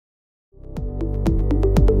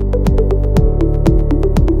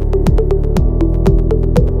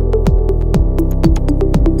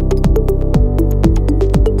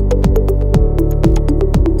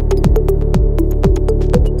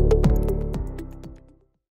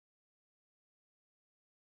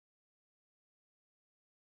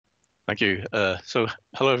Thank you. So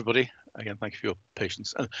hello, everybody. Again, thank you for your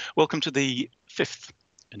patience. Welcome to the fifth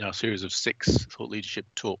in our series of 6 thought leadership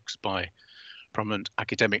talks by prominent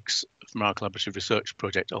academics from our collaborative research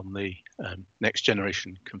project on the next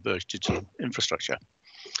generation converged digital infrastructure.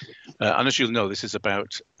 And as you'll know, this is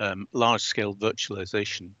about large-scale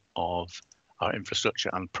virtualization of our infrastructure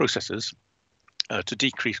and processes to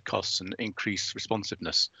decrease costs and increase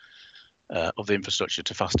responsiveness of the infrastructure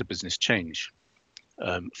to faster business change.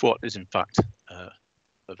 For what is in fact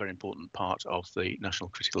a very important part of the national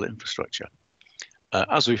critical infrastructure.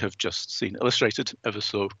 As we have just seen illustrated, ever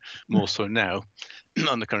so more so now,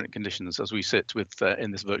 under current conditions, as we sit with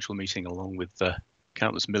in this virtual meeting along with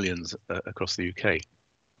countless millions across the UK.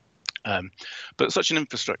 But such an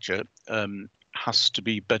infrastructure has to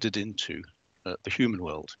be bedded into the human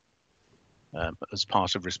world as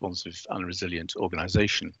part of responsive and resilient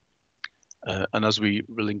organisation. And as we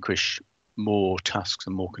relinquish more tasks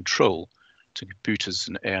and more control to computers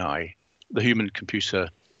and AI, the human-computer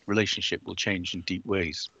relationship will change in deep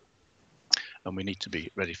ways. And we need to be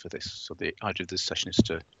ready for this. So the idea of this session is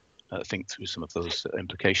to think through some of those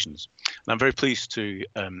implications. And I'm very pleased to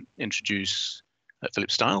introduce Philip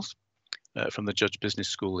Stiles from the Judge Business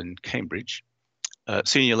School in Cambridge,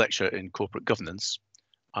 Senior Lecturer in Corporate Governance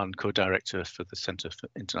and Co-Director for the Centre for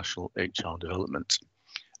International HR Development.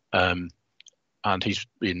 And he's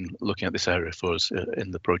been looking at this area for us in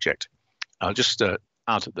the project. I'll just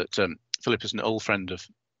add that Philip is an old friend of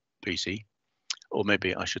BT, or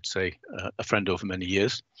maybe I should say a friend over many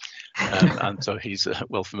years. And so he's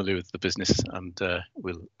well familiar with the business, and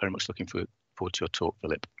we're very much looking forward to your talk,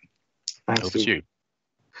 Philip. Thanks, over to you.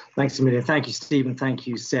 Thanks a million. Thank you, Stephen. Thank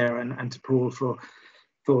you, Sarah, and to Paul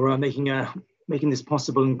for making this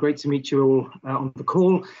possible, and great to meet you all on the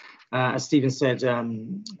call. As Stephen said,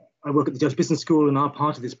 I work at the Judge Business School, and our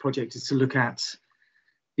part of this project is to look at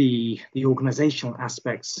the organizational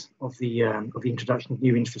aspects of the introduction of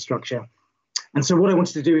new infrastructure. And so what I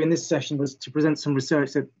wanted to do in this session was to present some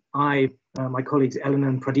research that my colleagues Eleanor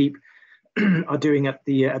and Pradeep are doing at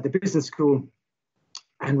the business school,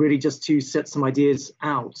 and really just to set some ideas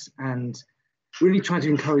out and really try to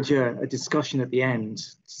encourage a discussion at the end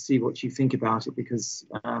to see what you think about it, because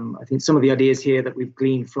I think some of the ideas here that we've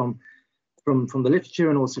gleaned from the literature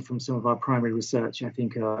and also from some of our primary research, I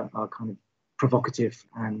think are kind of provocative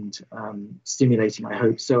and stimulating, I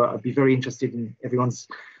hope. So I'd be very interested in everyone's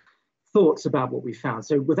thoughts about what we found.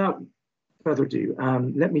 So without further ado,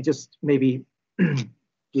 let me just maybe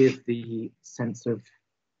give the sense of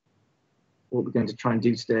what we're going to try and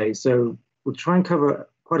do today. So we'll try and cover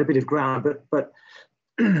quite a bit of ground, but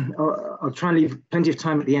I'll try and leave plenty of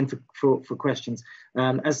time at the end for questions.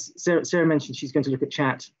 As Sarah mentioned, she's going to look at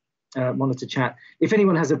chat, monitor chat. If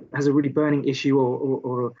anyone has a really burning issue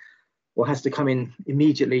or has to come in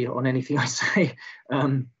immediately on anything I say,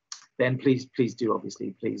 then please do,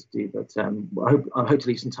 obviously, please do. But I hope to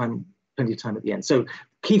leave some time, plenty of time at the end. So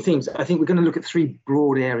key themes, I think we're going to look at 3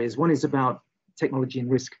 broad areas. One is about technology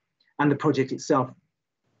and risk and the project itself,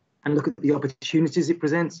 and look at the opportunities it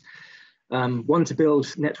presents. One, to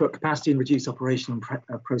build network capacity and reduce operational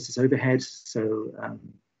and process overhead. So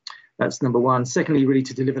that's number one. Secondly, really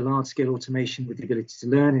to deliver large-scale automation with the ability to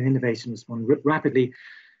learn and innovate and respond rapidly.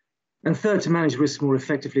 And third, to manage risk more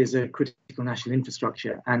effectively as a critical national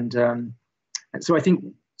infrastructure. And so I think,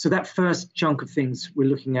 so that first chunk of things, we're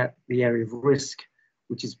looking at the area of risk,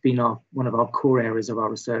 which has been one of our core areas of our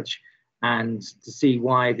research, and to see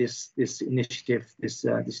why this initiative, this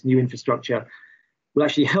new infrastructure, will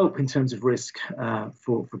actually help in terms of risk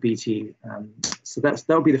for BT. So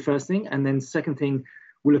that'll be the first thing. And then second thing,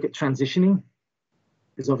 we'll look at transitioning,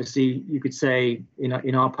 because obviously you could say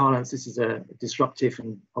in our parlance, this is a disruptive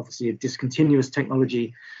and obviously a discontinuous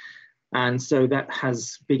technology. And so that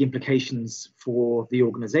has big implications for the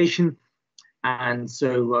organization. And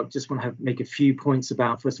so I just want to make a few points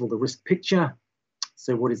about, first of all, the risk picture.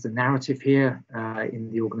 So what is the narrative here in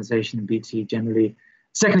the organization and BT generally?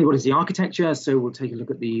 Secondly, what is the architecture? So we'll take a look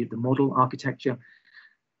at the model architecture.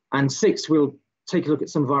 And 6, we'll take a look at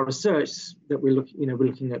some of our research that we're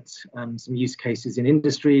looking at some use cases in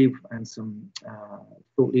industry and some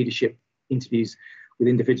thought leadership interviews with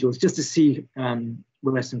individuals, just to see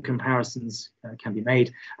where some comparisons can be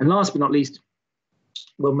made. And last but not least,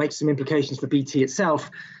 we'll make some implications for BT itself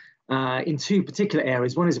in 2 particular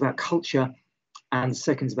areas. One is about culture, and the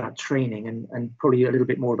second is about training, and probably a little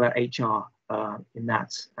bit more about HR in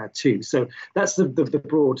that too. So that's the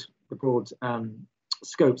broad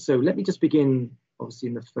scope. So let me just begin, obviously,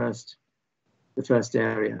 in the first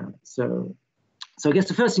area. So I guess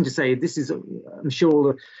the first thing to say, this is, I'm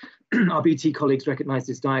sure our BT colleagues recognize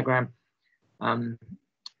this diagram.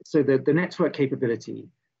 so the network capability,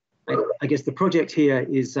 I guess the project here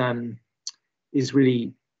is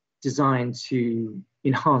really designed to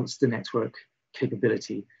enhance the network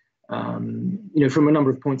capability. From a number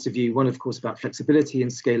of points of view, one of course about flexibility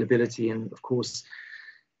and scalability, and of course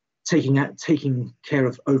taking care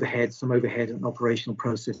of some overhead and operational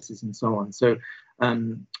processes and so on.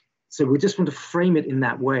 So we just want to frame it in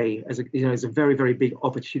that way as a very, very big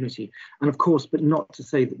opportunity. And of course, but not to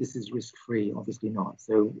say that this is risk-free, obviously not.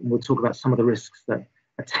 So we'll talk about some of the risks that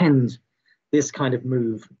attend this kind of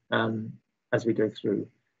move as we go through.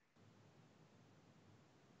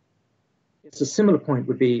 It's a similar point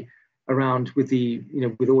would be around with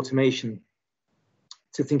automation,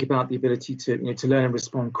 to think about the ability to learn and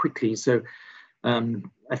respond quickly. So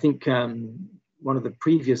I think one of the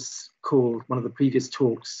previous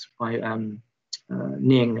talks by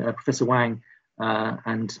Ning, Professor Wang,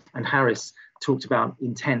 and Harris talked about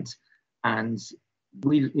intent, and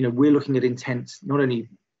we're looking at intent not only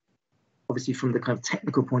obviously from the kind of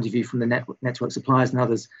technical point of view from the network suppliers and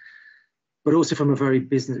others, but also from a very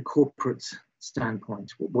business corporate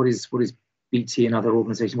standpoint. What is BT and other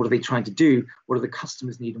organizations, what are they trying to do? What do the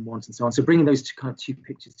customers need and want, and so on? So bringing those two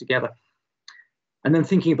pictures together. And then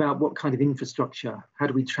thinking about what kind of infrastructure, how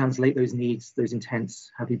do we translate those needs, those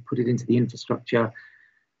intents, how do we put it into the infrastructure?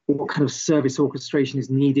 What kind of service orchestration is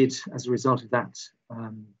needed as a result of that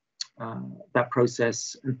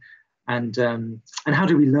process? And how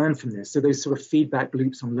do we learn from this? So those sort of feedback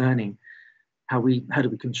loops on learning, how do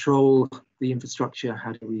we control the infrastructure?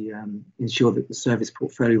 How do we ensure that the service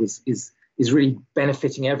portfolio is really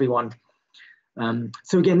benefiting everyone?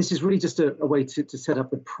 So again, this is really just a way to set up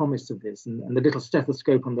the promise of this, and the little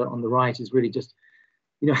stethoscope on the right is really just,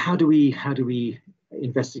 how do we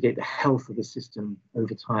investigate the health of the system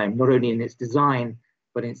over time, not only in its design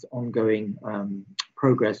but in its ongoing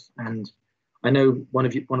progress. And I know one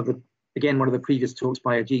of the previous talks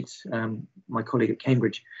by Ajit, my colleague at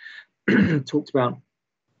Cambridge, talked about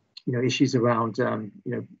issues around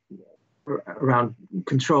around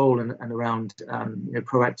control and around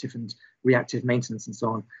proactive and reactive maintenance and so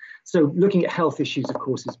on. So looking at health issues, of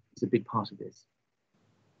course, is a big part of this.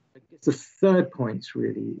 I guess the third point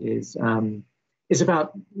really is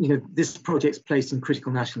about this project's place in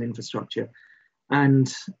critical national infrastructure,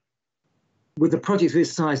 and with a project of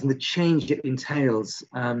this size and the change it entails,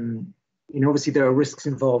 obviously there are risks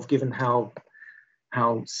involved given how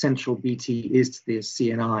central BT is to the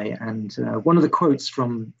CNI. And one of the quotes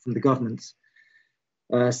from the government,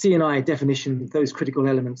 CNI definition, those critical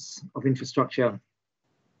elements of infrastructure,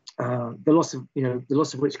 the loss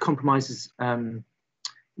of which compromises,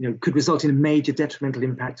 could result in a major detrimental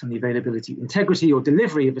impact on the availability, integrity, or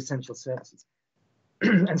delivery of essential services.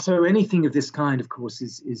 And so anything of this kind, of course,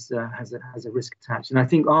 has a risk attached. And I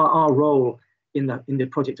think our role in the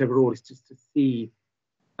project overall is just to see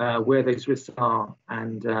where those risks are,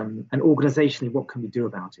 and organizationally, what can we do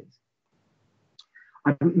about it?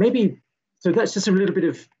 So that's just a little bit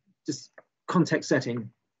of just context setting.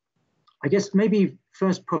 I guess maybe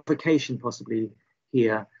first provocation possibly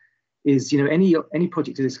here is, any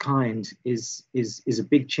project of this kind is a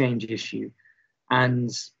big change issue. And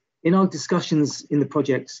in our discussions in the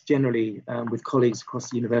project generally with colleagues across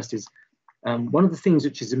the universities, one of the things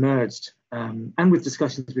which has emerged, and with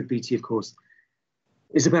discussions with BT, of course,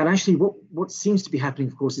 is about actually what seems to be happening,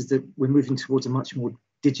 of course, is that we're moving towards a much more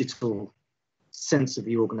digital sense of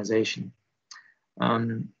the organization.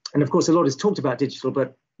 And of course, a lot is talked about digital,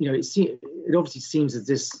 but it obviously seems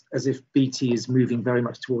as if BT is moving very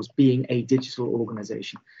much towards being a digital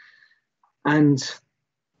organization. And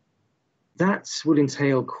that will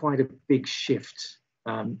entail quite a big shift.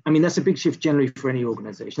 That's a big shift generally for any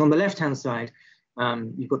organization. On the left-hand side,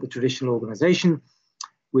 you've got the traditional organization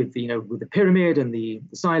with the pyramid and the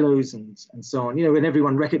silos and so on, and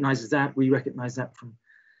everyone recognizes that. We recognize that from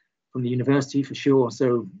the university for sure.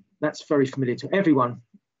 So that's very familiar to everyone.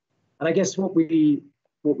 And I guess what we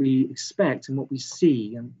expect and what we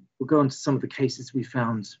see, and we'll go into some of the cases we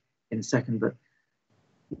found in a second, but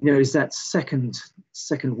is that second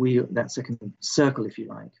wheel, that second circle, if you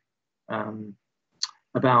like,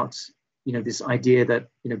 about this idea that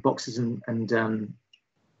boxes and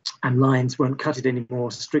lines won't cut it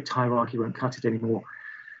anymore. Strict hierarchy won't cut it anymore.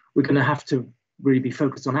 We're going to have to really be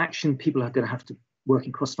focused on action. People are going to have to work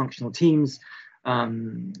in cross-functional teams.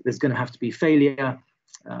 There's going to have to be failure.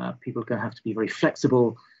 People are going to have to be very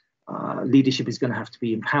flexible. Leadership is going to have to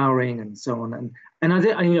be empowering, and so on. And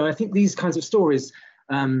I think these kinds of stories,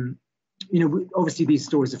 obviously these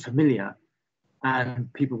stories are familiar,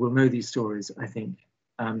 and people will know these stories, I think.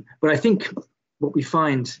 But I think what we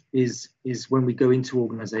find is when we go into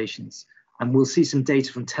organizations, And we'll see some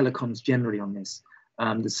data from telecoms generally on this.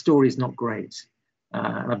 The story is not great.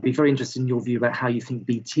 And I'd be very interested in your view about how you think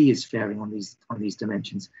BT is faring on these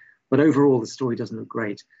dimensions. But overall, the story doesn't look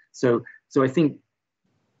great. So I think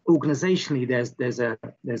organizationally, there's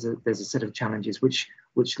a set of challenges which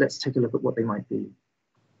let's take a look at what they might be.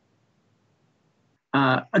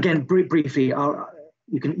 Again, briefly,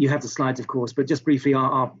 you have the slides, of course, but just briefly,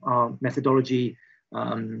 our methodology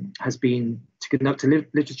has been to conduct a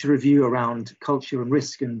literature review around culture and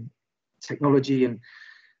risk and technology and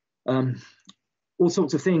all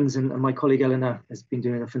sorts of things. And my colleague Eleanor has been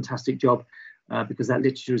doing a fantastic job because that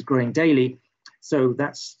literature is growing daily. So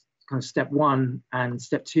that's kind of step one. And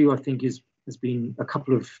step two, I think, has been a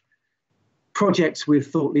couple of projects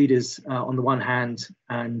with thought leaders on the one hand,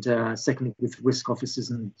 and secondly with risk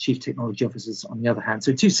officers and chief technology officers on the other hand.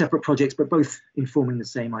 So two separate projects, but both informing the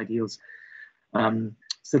same ideals.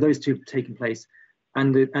 So those two have taken place.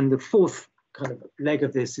 And the fourth kind of leg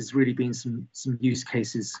of this has really been some use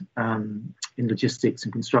cases in logistics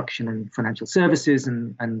and construction and financial services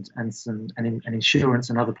and insurance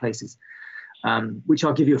and other places, which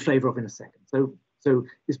I'll give you a flavor of in a second. So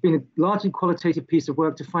it's been a largely qualitative piece of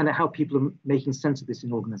work to find out how people are making sense of this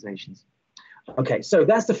in organizations. Okay, so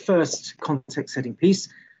that's the first context setting piece.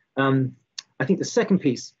 I think the second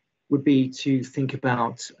piece would be to think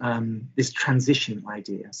about this transition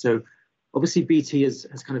idea. So obviously BT has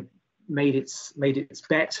kind of made its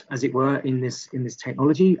bet, as it were, in this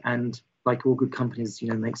technology, and like all good companies,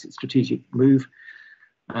 makes its strategic move.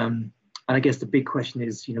 And I guess the big question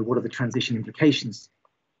is, what are the transition implications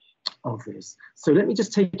of this? So let me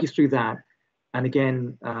just take you through that, and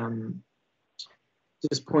again,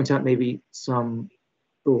 just point out maybe some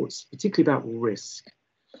thoughts, particularly about risk.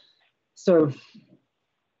 So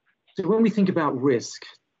when we think about risk,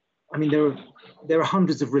 I mean, there are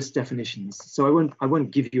hundreds of risk definitions. So I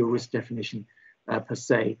won't give you a risk definition per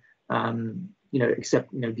se,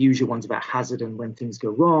 except the usual ones about hazard and when things go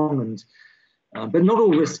wrong, and but not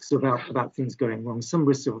all risks are about things going wrong. Some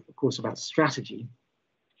risks are, of course, about strategy,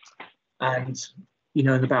 and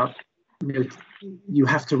and about you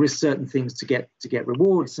have to risk certain things to get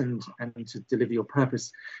rewards and to deliver your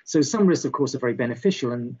purpose. So some risks, of course, are very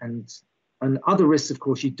beneficial, and other risks, of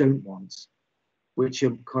course, you don't want, which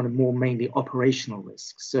are kind of more mainly operational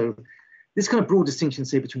risks. So this kind of broad distinction,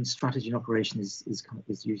 say, between strategy and operation is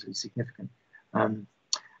usually significant.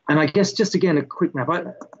 And I guess just again, a quick map.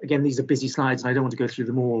 Again, these are busy slides, and I don't want to go through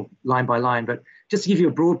them all line by line, but just to give you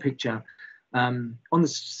a broad picture, on the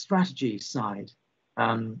strategy side,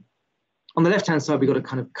 on the left-hand side, we've got a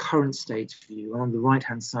kind of current state view, and on the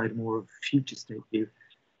right-hand side, more of a future state view.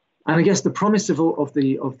 And I guess the promise of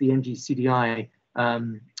the NG-CDI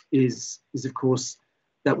is of course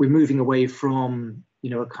that we're moving away from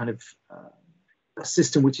a kind of a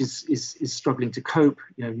system which is struggling to cope.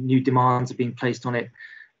 New demands are being placed on it,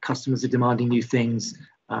 customers are demanding new things.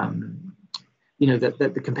 That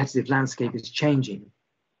the competitive landscape is changing,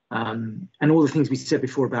 and all the things we said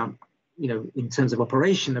before about in terms of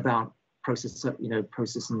operation, about process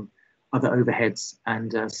and other overheads,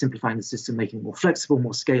 and simplifying the system, making it more flexible,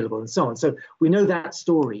 more scalable, and so on. So we know that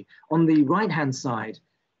story. On the right-hand side,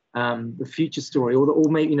 the future story, or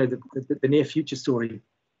maybe the near future story,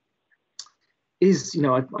 is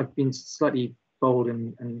I've been slightly bold,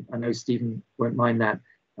 and I know Stephen won't mind that.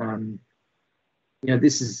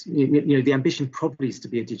 This is the ambition probably is to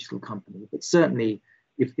be a digital company, but certainly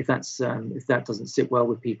if that doesn't sit well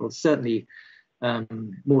with people, certainly.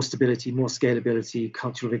 More stability, more scalability,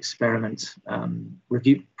 culture of experiment,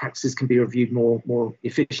 review practices can be reviewed more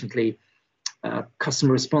efficiently.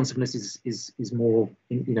 Customer responsiveness is more,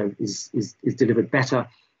 is delivered better.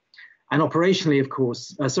 And operationally, of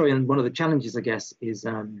course, and one of the challenges, I guess, is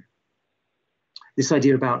this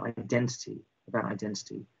idea about identity.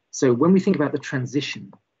 So when we think about the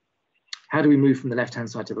transition, how do we move from the left-hand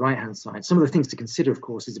side to the right-hand side? Some of the things to consider, of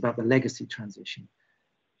course, is about the legacy transition.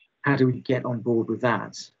 How do we get on board with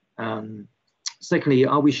that? Secondly,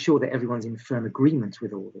 are we sure that everyone's in firm agreement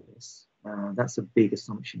with all of this? That's a big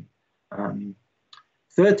assumption.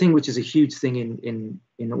 Third thing, which is a huge thing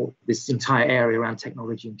in all this entire area around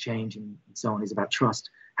technology and change and so on, is about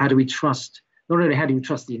trust. How do we trust, not only how do we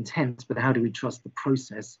trust the intent, but how do we trust the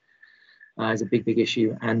process is a big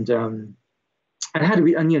issue. And how do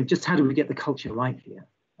we, just how do we get the culture right here,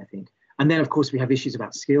 I think. And then, of course, we have issues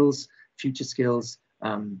about skills, future skills,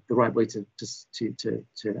 the right way to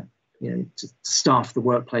staff the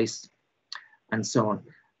workplace, and so on.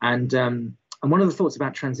 And one of the thoughts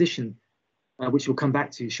about transition, which we'll come back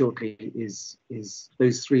to shortly, is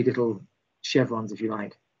those three little chevrons, if you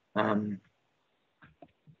like. When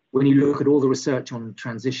you look at all the research on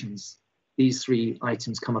transitions, these three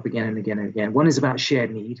items come up again and again and again. One is about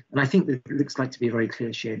shared need, and I think that it looks like to be a very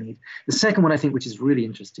clear shared need. The second one, I think, which is really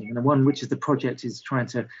interesting, and the one which is the project is trying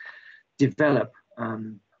to develop,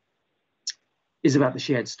 is about the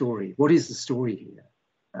shared story. What is the story here?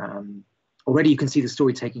 Already you can see the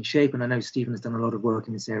story taking shape, and I know Stephen has done a lot of work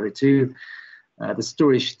in this area too. The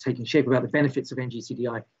story is taking shape about the benefits of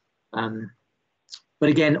NG-CDI. But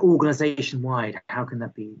again, organization-wide, how can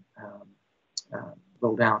that be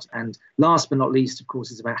rolled out? And last but not least, of course,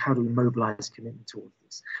 is about how do we mobilize commitment towards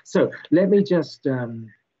this. So let me just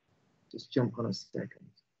jump on a second.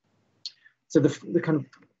 So the kind of,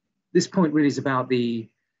 this point really is about the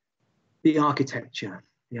architecture.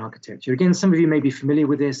 The architecture. Again, some of you may be familiar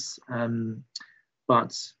with this,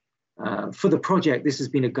 but for the project, this has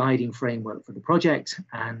been a guiding framework for the project,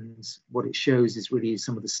 and what it shows is really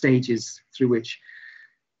some of the stages through which,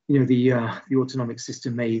 you know, the autonomic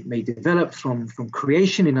system may develop from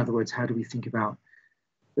creation. In other words, how do we think about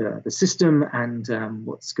the system and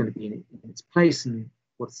what's going to be in its place and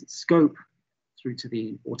what's its scope, through to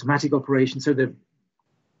the automatic operation. So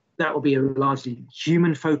that will be a largely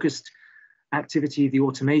human-focused activity. The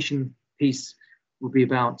automation piece will be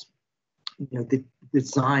about, you know, the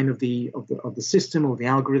design of the system or the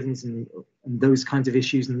algorithms and those kinds of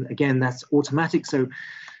issues. And again, that's automatic, so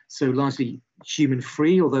largely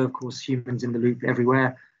human-free, although of course humans in the loop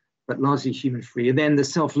everywhere, but largely human-free. And then the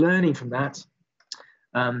self-learning from that,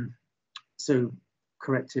 so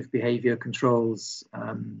corrective behavior, controls,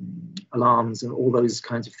 alarms, and all those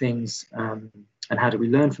kinds of things. And how do we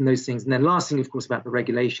learn from those things? And then last thing, of course, about the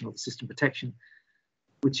regulation or the system protection,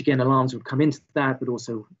 which again, alarms would come into that, but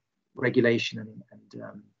also regulation and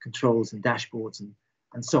controls and dashboards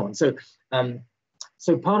and so on. So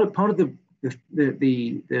so part of the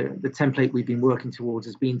template we've been working towards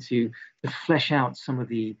has been to flesh out some of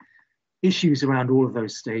the issues around all of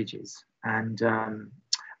those stages. And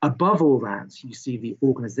above all that, you see the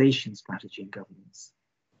organization, strategy, and governance,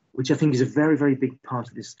 which I think is a very, very big part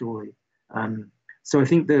of this story. So I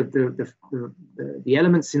think the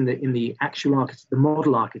elements in the actual the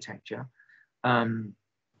model architecture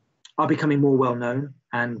are becoming more well known,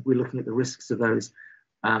 and we're looking at the risks of those.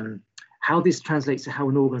 How this translates to how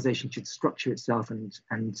an organization should structure itself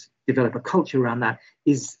and develop a culture around that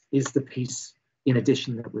is the piece in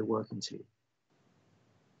addition that we're working to.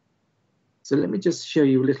 So let me just show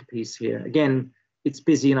you a little piece here. Again, it's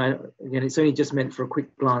busy, and again, it's only just meant for a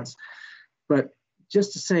quick glance, but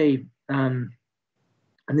just to say,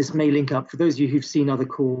 and this may link up for those of you who've seen other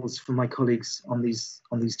calls from my colleagues on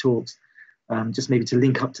these talks, just maybe to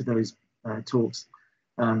link up to those talks.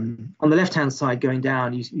 On the left-hand side, going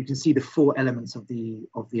down, you can see the four elements of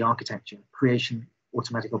the architecture: creation,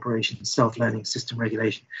 automatic operation, self-learning, system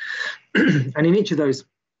regulation. And in each of those,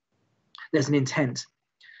 there's an intent,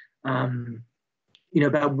 you know,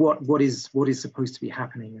 about what is supposed to be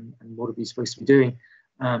happening and what are we supposed to be doing.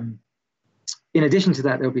 In addition to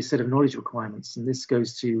that, there'll be a set of knowledge requirements, and this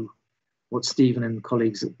goes to what Stephen and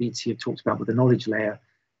colleagues at BT have talked about with the knowledge layer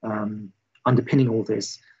underpinning all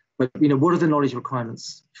this. But, you know, what are the knowledge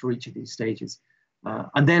requirements for each of these stages?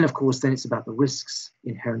 And then, of course, then it's about the risks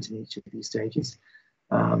inherent in each of these stages.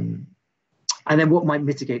 And then what might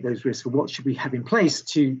mitigate those risks, or what should we have in place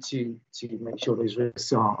to make sure those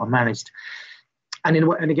risks are managed? And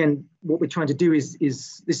again, what we're trying to do is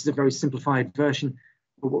this is a very simplified version,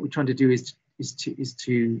 but what we're trying to do is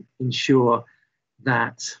to ensure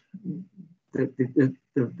that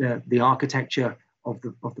the architecture of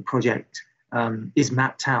the project is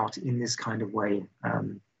mapped out in this kind of way,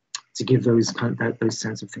 to give those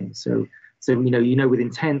sense of things. So you know, with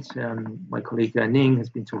intent, my colleague Ning has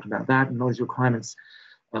been talking about that, and knowledge requirements.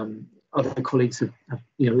 Other colleagues have,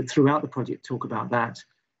 you know, throughout the project talk about that,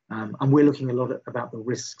 and we're looking a lot about the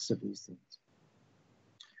risks of these things.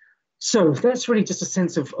 So that's really just a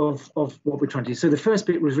sense of what we're trying to do. So the first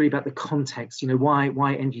bit was really about the context, you know, why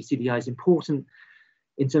NG-CDI is important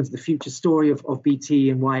in terms of the future story of BT,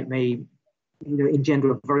 and why it may, you know,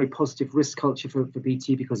 engender a very positive risk culture for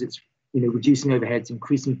BT, because it's, you know, reducing overheads,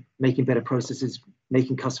 making better processes,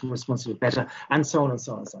 making customer responsive better, and so on and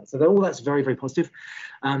so on and so on. So all that's very, very positive.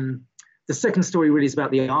 The second story really is about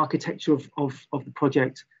the architecture of the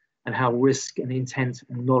project, and how risk and intent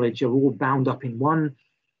and knowledge are all bound up in one,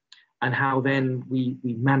 and how then we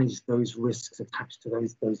manage those risks attached to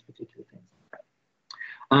those particular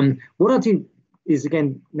things. What I'll do is,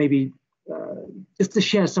 again, maybe just to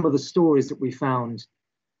share some of the stories that we found,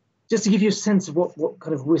 just to give you a sense of what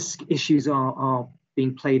kind of risk issues are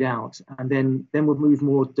being played out, and then we'll move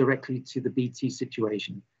more directly to the BT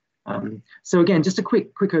situation. So again, just a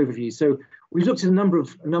quick overview. So we've looked at a number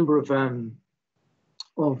of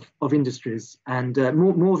of industries, and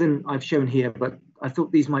more than I've shown here, but I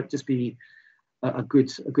thought these might just be a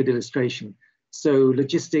good illustration. So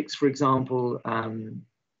logistics, for example,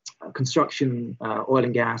 construction, oil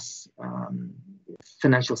and gas,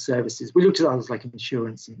 financial services. We looked at others like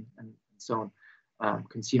insurance and so on,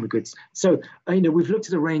 consumer goods. So we've looked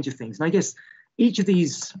at a range of things, and I guess each of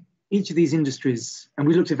these industries, and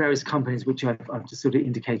we looked at various companies, which I've just sort of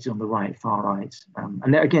indicated on the right, far right,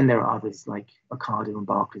 and again there are others like Ocado and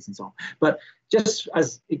Barclays and so on. But just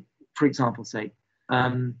as, for example, say,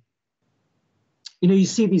 you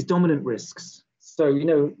see these dominant risks. So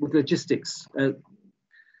with logistics.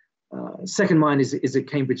 Second Mine is a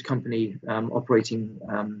Cambridge company operating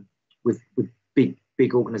with big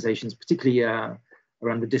organizations, particularly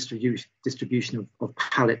around the distribution of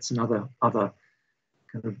pallets and other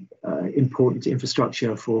kind of important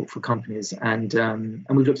infrastructure for companies. And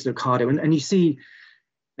we've looked at Ocado, and you see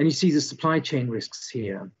the supply chain risks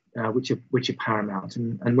here, which are paramount.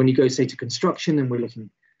 And when you go, say, to construction, and we're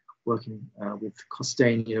working with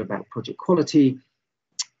Costain, about project quality,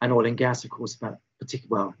 and oil and gas, of course, about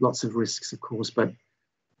lots of risks, of course, but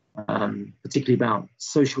particularly about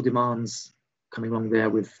social demands coming along there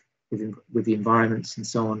with the environments and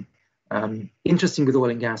so on. Interesting with oil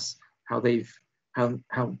and gas, how the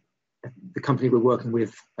company we're working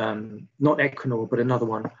with, not Equinor, but another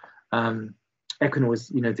one. Equinor is,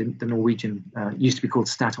 the Norwegian, used to be called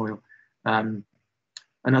Statoil,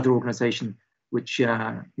 another organization which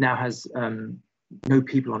now has no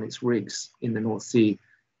people on its rigs in the North Sea,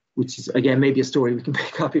 which is, again, maybe a story we can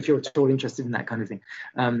pick up if you're at all interested in that kind of thing,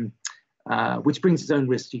 which brings its own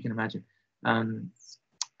risks, you can imagine. And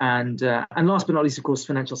last but not least, of course,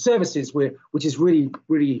 financial services, which is really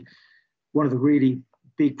one of the really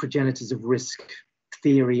big progenitors of risk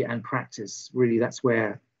theory and practice. Really, that's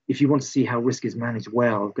where, if you want to see how risk is managed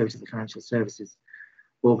well, go to the financial services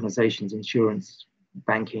organizations, insurance,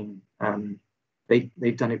 banking.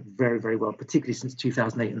 They've done it very, very well, particularly since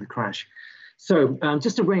 2008 and the crash. So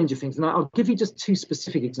just a range of things, and I'll give you just two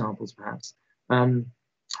specific examples, perhaps.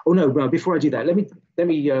 Before I do that, let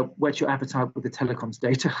me whet your appetite with the telecoms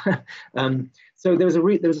data. So there was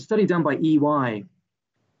a study done by EY.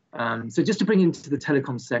 So just to bring into the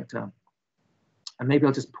telecoms sector, and maybe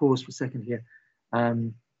I'll just pause for a second here.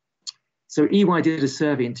 So EY did a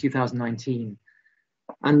survey in 2019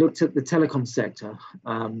 and looked at the telecom sector,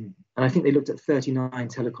 and I think they looked at 39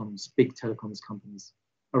 big telecoms companies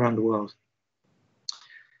around the world.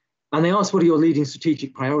 And they asked, what are your leading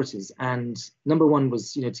strategic priorities? And number one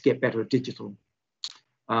was, to get better at digital.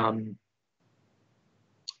 And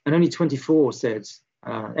only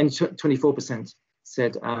 24%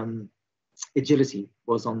 said agility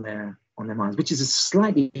was on their minds, which is a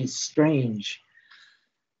slightly strange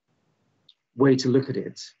way to look at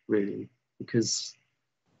it, really, because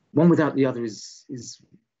one without the other is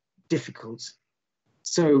difficult.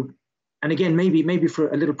 So, and again, maybe for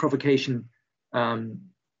a little provocation,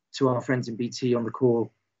 to our friends in BT on the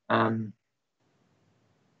call, where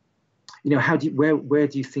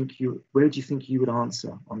do you think you would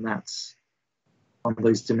answer on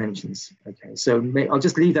those dimensions? Okay, so I'll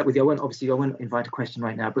just leave that with you. I won't invite a question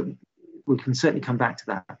right now, but we can certainly come back to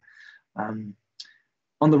that. On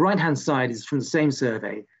the right-hand side is from the same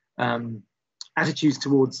survey, attitudes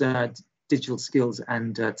towards digital skills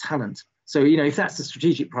and talent. So, if that's the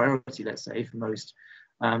strategic priority, let's say, for most,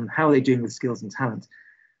 how are they doing with skills and talent?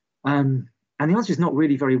 And the answer is not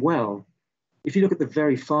really very well. If you look at the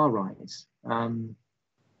very far right,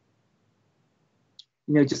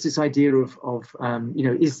 just this idea of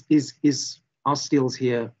is our skills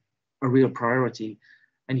here a real priority?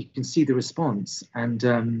 And you can see the response. And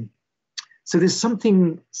so there's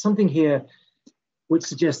something here which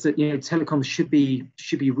suggests that telecoms should be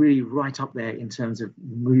really right up there in terms of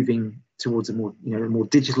moving towards a more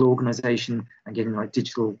digital organization and getting like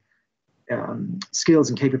digital skills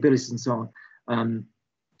and capabilities and so on.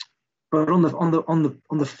 But on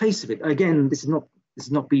the face of it, again, this is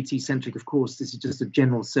not BT centric, of course. This is just a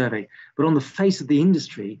general survey. But on the face of the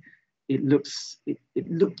industry, it looks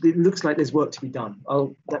like there's work to be done.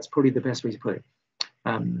 That's probably the best way to put it.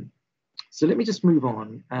 So let me just move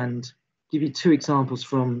on and give you two examples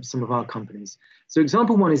from some of our companies. So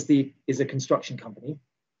example one is a construction company.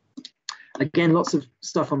 Again, lots of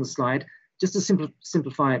stuff on the slide. Just to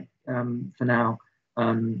simplify it for now.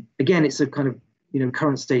 Again, it's a kind of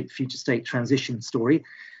current state, future state transition story.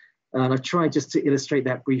 And I've tried just to illustrate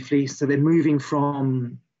that briefly. So they're moving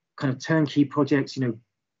from kind of turnkey projects,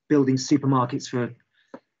 building supermarkets for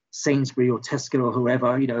Sainsbury or Tesco or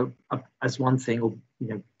whoever, as one thing, or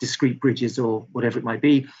discrete bridges or whatever it might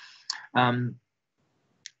be,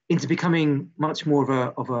 into becoming much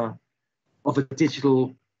more of a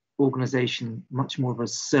digital organization, much more of a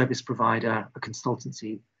service provider, a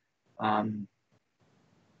consultancy.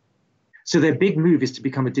 So their big move is to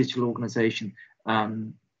become a digital organization.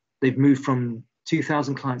 They've moved from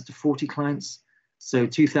 2,000 clients to 40 clients. So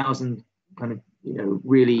 2,000 kind of,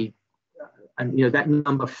 really, and that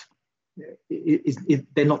number is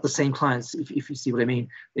they're not the same clients, if you see what I mean.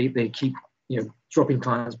 They keep, dropping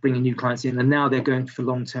clients, bringing new clients in, and now they're going for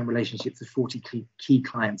long-term relationships with 40 key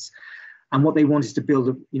clients. And what they want is to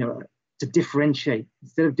build, to differentiate,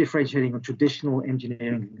 instead of differentiating on traditional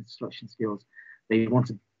engineering and construction skills, they want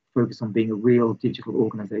to focus on being a real digital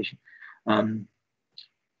organization.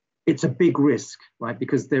 It's a big risk, right?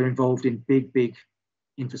 Because they're involved in big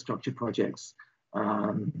infrastructure projects.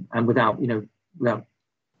 And without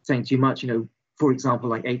saying too much, for example,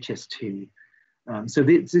 like HS2. So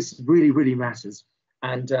this really matters.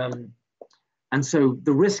 And so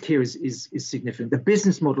the risk here is significant. The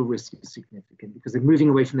business model risk is significant because they're moving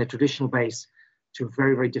away from their traditional base to a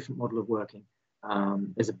very different model of working.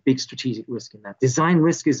 There's a big strategic risk in that. Design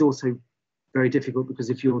risk is also very difficult because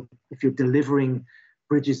if you're delivering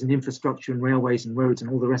bridges and infrastructure and railways and roads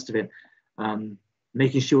and all the rest of it,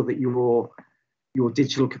 making sure that your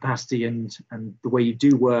digital capacity and the way you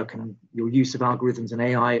do work and your use of algorithms and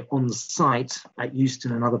AI on the site at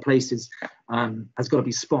Euston and other places has got to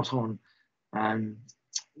be spot on.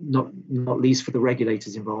 Not least for the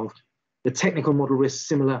regulators involved. The technical model risk,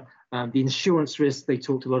 similar. The insurance risk, they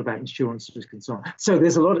talked a lot about insurance risk and so on. So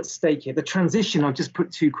there's a lot at stake here. The transition, I've just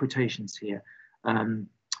put 2 quotations here.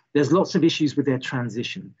 There's lots of issues with their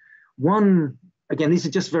transition. One, again, these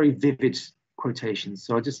are just very vivid quotations,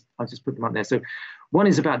 so I'll just put them up there. So one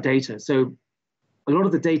is about data. So a lot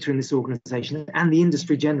of the data in this organization and the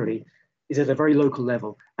industry generally is at a very local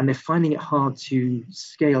level, and they're finding it hard to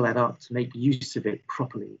scale that up to make use of it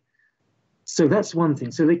properly. So that's one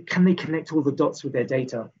thing. So can they connect all the dots with their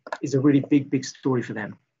data is a really big story for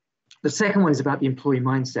them. The second one is about the employee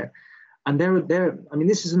mindset. And I mean,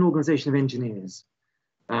 this is an organization of engineers,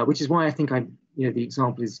 which is why I think the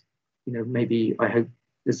example is, maybe I hope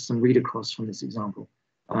there's some read across from this example.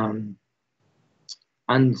 And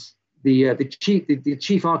the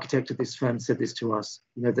chief architect of this firm said this to us,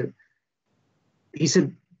 that he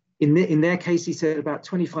said, in their case, he said about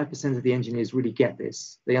 25% of the engineers really get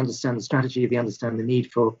this. They understand the strategy, they understand the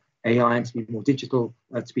need for AI and to be more digital,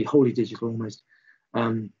 to be wholly digital almost.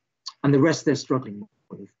 And the rest they're struggling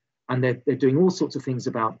with. And they're doing all sorts of things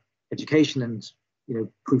about education and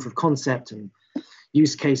proof of concept and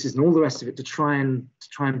use cases and all the rest of it to try and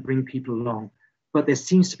bring people along. But there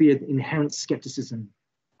seems to be an inherent skepticism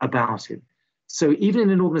about it. So even in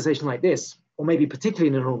an organization like this, or maybe particularly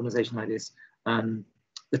in an organization like this,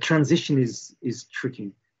 the transition is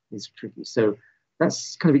tricky. So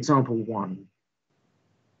that's kind of example 1.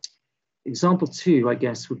 Example 2, I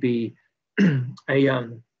guess, would be this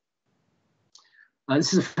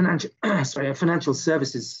is a financial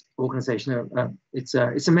services organization. It's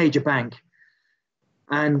a major bank,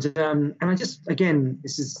 and I just, again,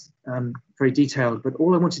 this is very detailed, but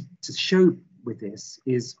all I wanted to show with this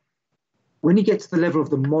is when you get to the level of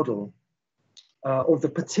the model of the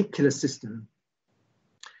particular system,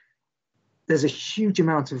 there's a huge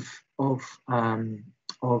amount of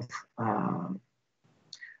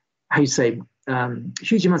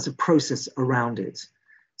huge amounts of process around it.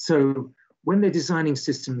 So when they're designing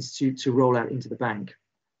systems to roll out into the bank,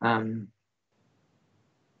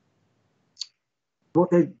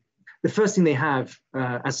 the first thing they have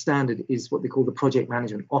as standard is what they call the project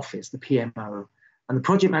management office, the PMO. And the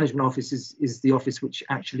project management office is the office which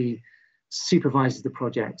actually supervises the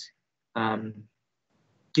project,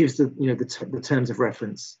 gives the terms of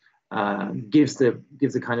reference, gives the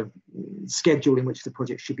kind of schedule in which the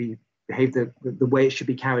project should be behaved, the way it should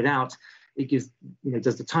be carried out. It gives,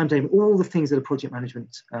 does the timetable, all the things that a project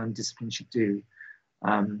management discipline should do.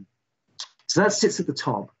 So that sits at the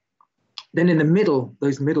top. Then in the middle,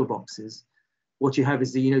 those middle boxes, what you have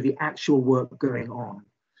is the actual work going on.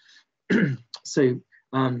 So you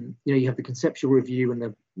have the conceptual review and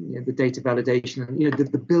the data validation and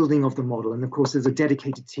the building of the model, and of course there's a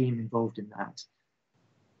dedicated team involved in that.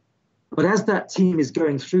 But as that team is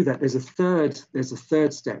going through that, there's a third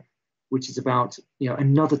step, which is about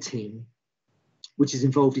another team, which is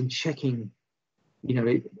involved in checking,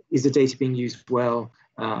 is the data being used well,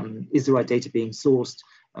 is the right data being sourced,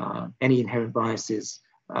 any inherent biases,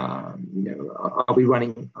 are we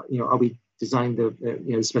running, are we designing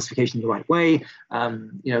the specification the right way, do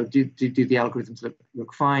the algorithms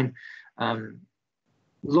look fine,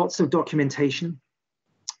 lots of documentation,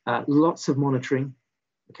 lots of monitoring.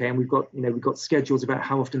 Okay, and we've got schedules about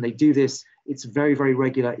how often they do this. It's very, very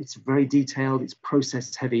regular. It's very detailed. It's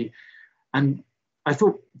process heavy. And I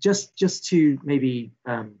thought just to maybe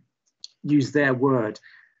use their word,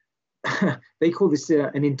 they call this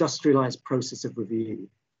an industrialized process of review.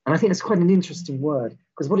 And I think that's quite an interesting word,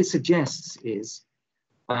 because what it suggests is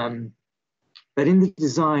that in the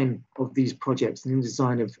design of these projects and in the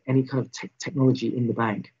design of any kind of technology in the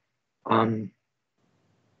bank,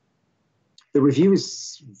 the review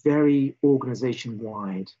is very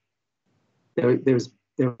organization-wide. There's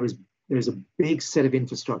a big set of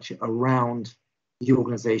infrastructure around the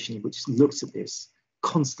organization which looks at this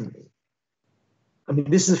constantly. I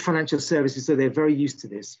mean, this is financial services, so they're very used to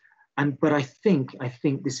this. But I think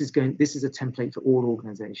this is a template for all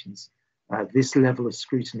organizations. This level of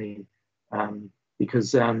scrutiny,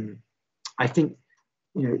 because I think,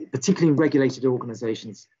 particularly in regulated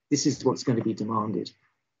organizations, this is what's going to be demanded.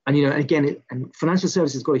 And again, and financial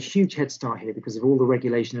services got a huge head start here because of all the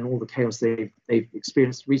regulation and all the chaos they've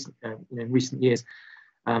experienced in recent years.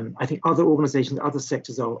 I think other organizations, other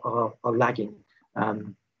sectors are lagging,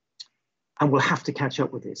 and we'll have to catch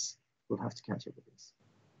up with this. We'll have to catch up with this.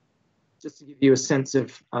 Just to give you a sense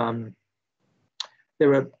of,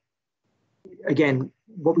 there are, again,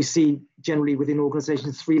 what we see generally within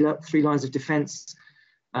organizations, three lines of defense.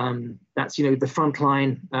 That's the front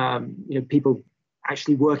line, people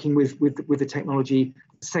actually working with the technology.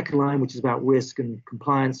 The second line, which is about risk and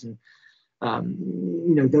compliance and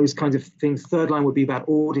those kinds of things. Third line would be about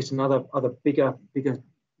audit and other bigger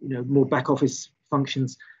more back office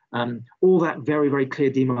functions. All that very, very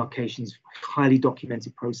clear demarcations, highly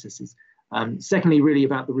documented processes. Secondly, really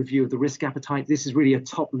about the review of the risk appetite. This is really a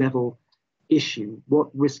top level issue.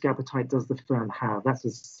 What risk appetite does the firm have? That's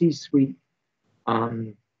a C-suite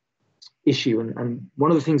issue. And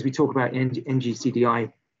one of the things we talk about in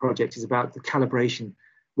NG-CDI project is about the calibration.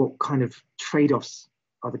 What kind of trade-offs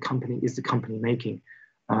is the company making?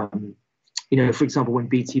 For example, when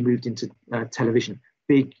BT moved into television,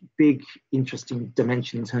 big interesting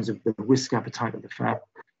dimension in terms of the risk appetite of the firm.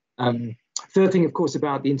 Third thing, of course,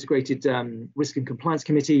 about the integrated risk and compliance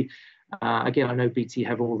committee. Again, I know BT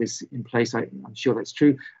have all this in place. I'm sure that's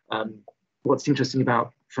true. What's interesting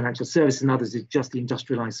about financial services and others is just the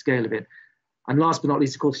industrialized scale of it. And last but not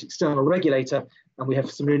least, of course, external regulator. And we have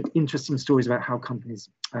some really interesting stories about how companies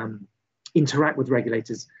interact with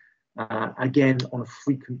regulators, again, on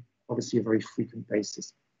obviously a very frequent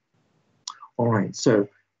basis. All right, so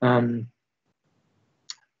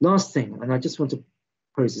last thing, and I just want to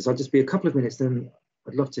pose this. I'll just be a couple of minutes, then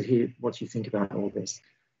I'd love to hear what you think about all this.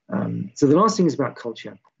 So the last thing is about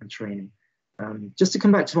culture and training. Just to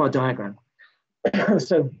come back to our diagram.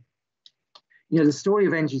 So, the story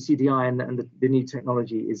of NG-CDI and the new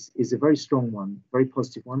technology is a very strong one, very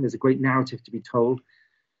positive one. There's a great narrative to be told,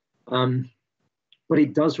 but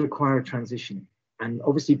it does require a transition. And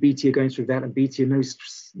obviously BT are going through that, and BT are no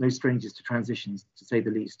strangers to transitions, to say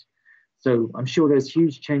the least. So I'm sure there's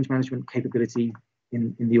huge change management capability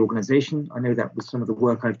in the organization. I know that with some of the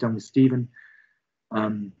work I've done with Stephen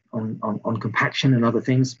on compaction and other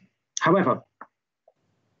things. However,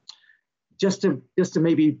 just to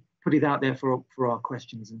maybe put it out there for our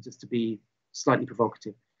questions and just to be slightly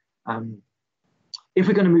provocative. If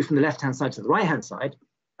we're going to move from the left-hand side to the right-hand side,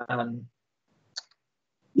 how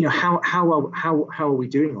are we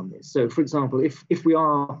doing on this? So, for example, if we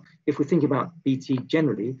think about BT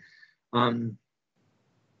generally,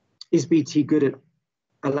 is BT good at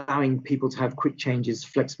allowing people to have quick changes,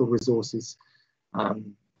 flexible resources,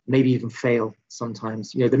 maybe even fail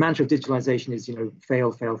sometimes? The mantra of digitalization is,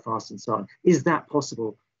 fail fast and so on. Is that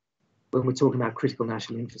possible when we're talking about critical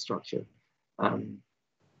national infrastructure? I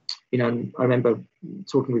remember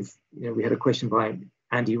talking with, we had a question by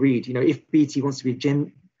Andy Reid. If BT wants to be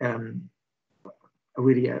a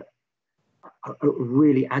really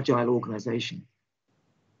agile organization,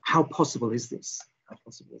 how possible is this? How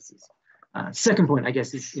possible is this? Second point, I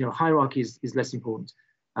guess, is hierarchy is less important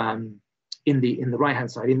in the right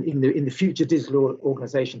hand side in the future digital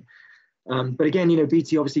organization. But again,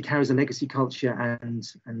 BT obviously carries a legacy culture, and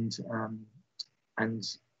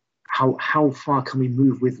how far can we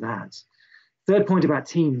move with that? Third point about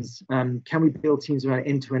teams, can we build teams around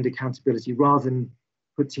end-to-end accountability rather than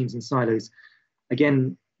put teams in silos?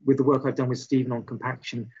 Again, with the work I've done with Stephen on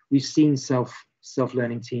compaction, we've seen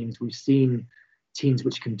self-learning teams, we've seen teams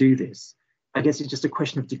which can do this. I guess it's just a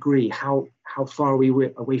question of degree. How far are we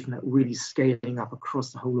away from that really scaling up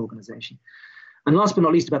across the whole organization? And last but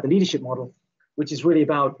not least, about the leadership model, which is really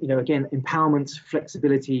about, again, empowerment,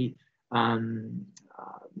 flexibility,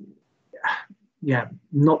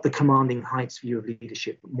 not the commanding heights view of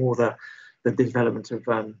leadership, but more the development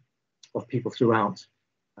of people throughout.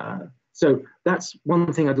 So that's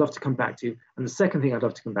one thing I'd love to come back to. And the second thing I'd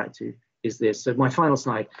love to come back to is this. So my final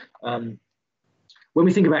slide. When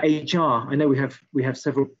we think about HR, I know we have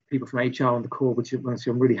several people from HR on the call, which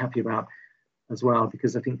I'm really happy about as well,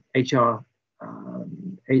 because I think HR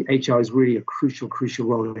is really a crucial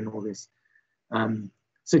role in all this.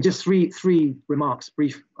 So just three remarks,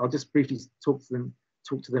 brief. I'll just briefly talk to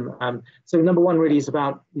them. So number one really is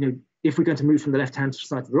about, if we're going to move from the left-hand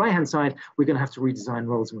side to the right-hand side, we're going to have to redesign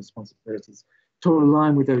roles and responsibilities to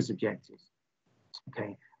align with those objectives.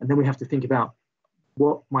 Okay, and then we have to think about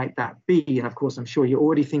what might that be. And of course, I'm sure you're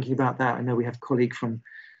already thinking about that. I know we have a colleague from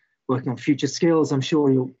working on future skills. I'm sure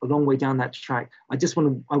you're a long way down that track. I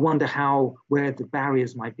wonder where the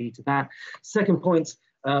barriers might be to that. Second point,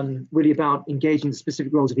 really about engaging the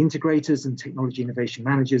specific roles of integrators and technology innovation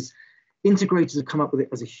managers. Integrators have come up with it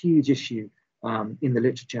as a huge issue in the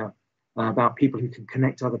literature about people who can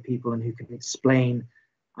connect other people and who can explain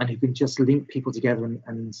and who can just link people together.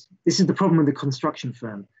 And this is the problem with the construction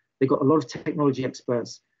firm. They've got a lot of technology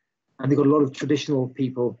experts and they've got a lot of traditional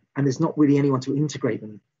people, and there's not really anyone to integrate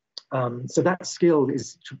them. So that skill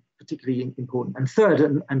is particularly important. And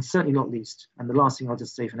third, and certainly not least, and the last thing I'll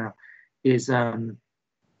just say for now, is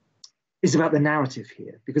about the narrative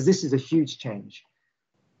here, because this is a huge change.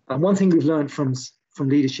 And one thing we've learned from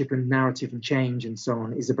leadership and narrative and change and so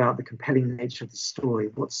on is about the compelling nature of the story.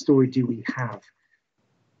 What story do we have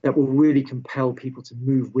that will really compel people to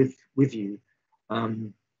move with you?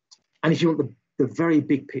 And if you want the very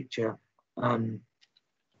big picture,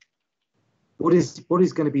 what is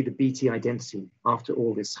going to be the BT identity after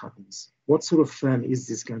all this happens? What sort of firm is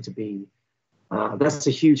this going to be? That's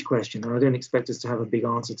a huge question, and I don't expect us to have a big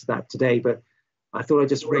answer to that today, but I thought I'd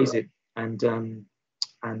just raise it and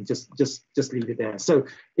just leave it there. So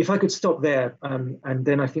if I could stop there, and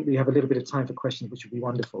then I think we have a little bit of time for questions, which would be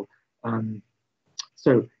wonderful.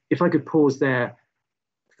 So if I could pause there.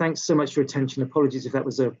 Thanks so much for your attention. Apologies if that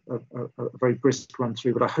was a very brisk run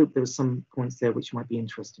through, but I hope there were some points there which might be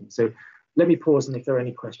interesting. So let me pause, and if there are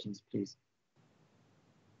any questions, please.